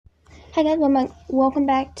Hi guys, welcome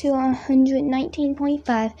back to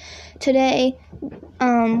 119.5. Today,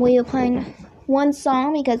 we are playing one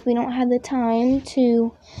song because we don't have the time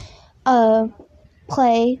to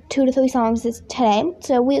play 2 to 3 songs today.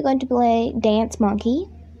 So we are going to play Dance Monkey.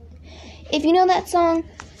 If you know that song,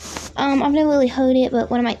 I've never really heard it, but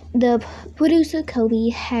the producer Colby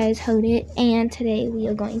has heard it, and today we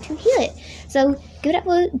are going to hear it. So give it up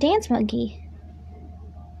for Dance Monkey.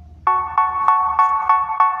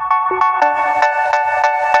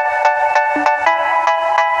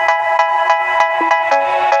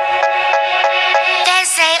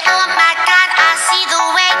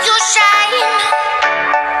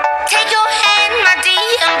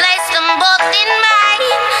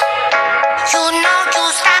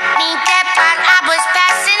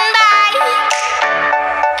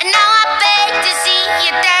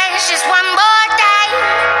 Just one more time.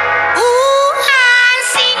 Ooh, I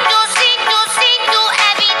see you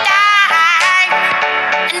every time.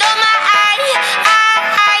 And oh my, I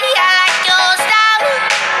like your style.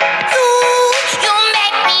 You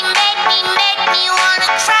make me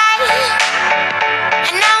wanna cry.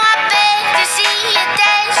 And now I beg to see you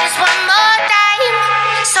dance just one more time.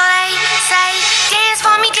 So they say, dance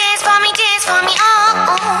for me, dance for me, dance for me,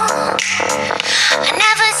 oh. I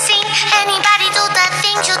never seen anybody do the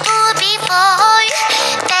things you do before.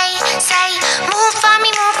 They say, move for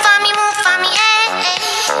me, move for me, move for me, eh.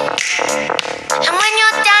 And when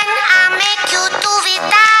you're done, I'll make you do it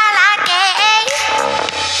all again.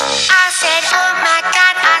 I said, oh my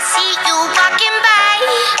God, I see you walking by.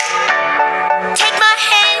 Take my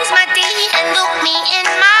hands, my dear, and look me in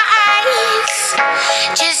my eyes.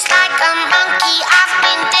 Just like a monkey, I've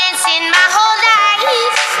been dancing my whole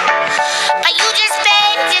life. But you just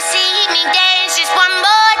beg to see me dance just one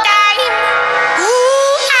more time.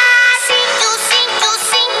 Ooh, I see you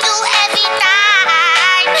every time.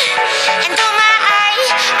 And oh my, I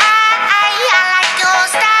like your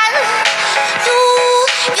style.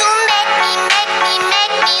 You make me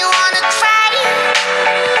wanna cry.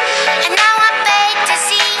 And now I beg to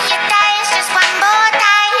see you dance just one more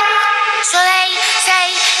time. So they say,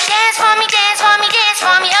 dance for me, dance for me, dance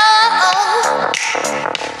for me, oh.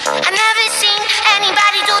 I never seen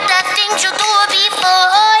anybody do the things you do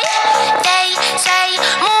before. They say,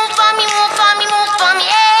 move for me, move for me, move for me,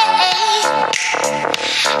 eh.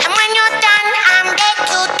 And when you're done, I'll make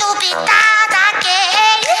you do it all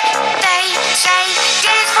again. They say,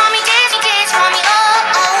 dance for me, dance for me, oh.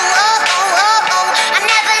 I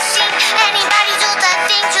never seen anybody do the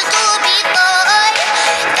things you do before.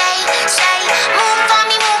 They say, move for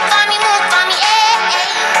me, move for me, move for me, eh.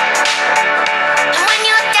 And when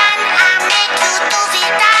you're done, I'll make you do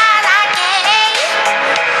it all again.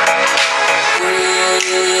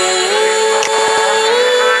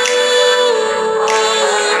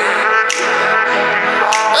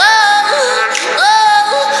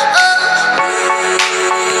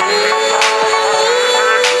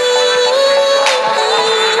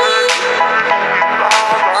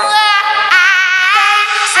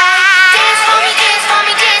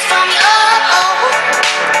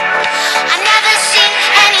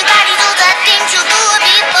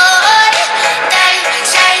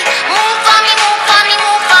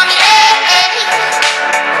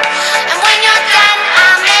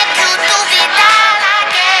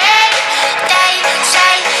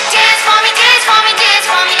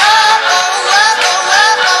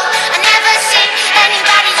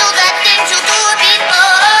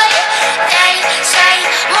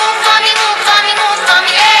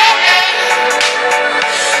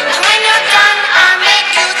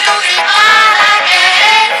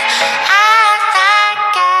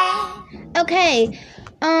 Okay,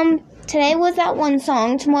 today was that one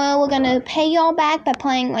song. Tomorrow we're gonna pay y'all back by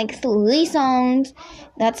playing like 3 songs.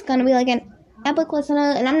 That's gonna be like an epic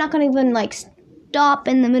listener, and I'm not gonna even like stop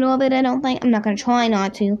in the middle of it. I don't think. I'm not gonna try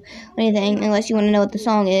not to or anything unless you want to know what the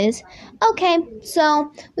song is. Okay,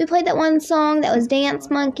 so we played that one song that was Dance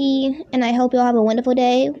Monkey, and I hope y'all have a wonderful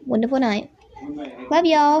day, wonderful night. Love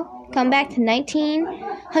y'all. Come back to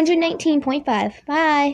 119.5. Bye.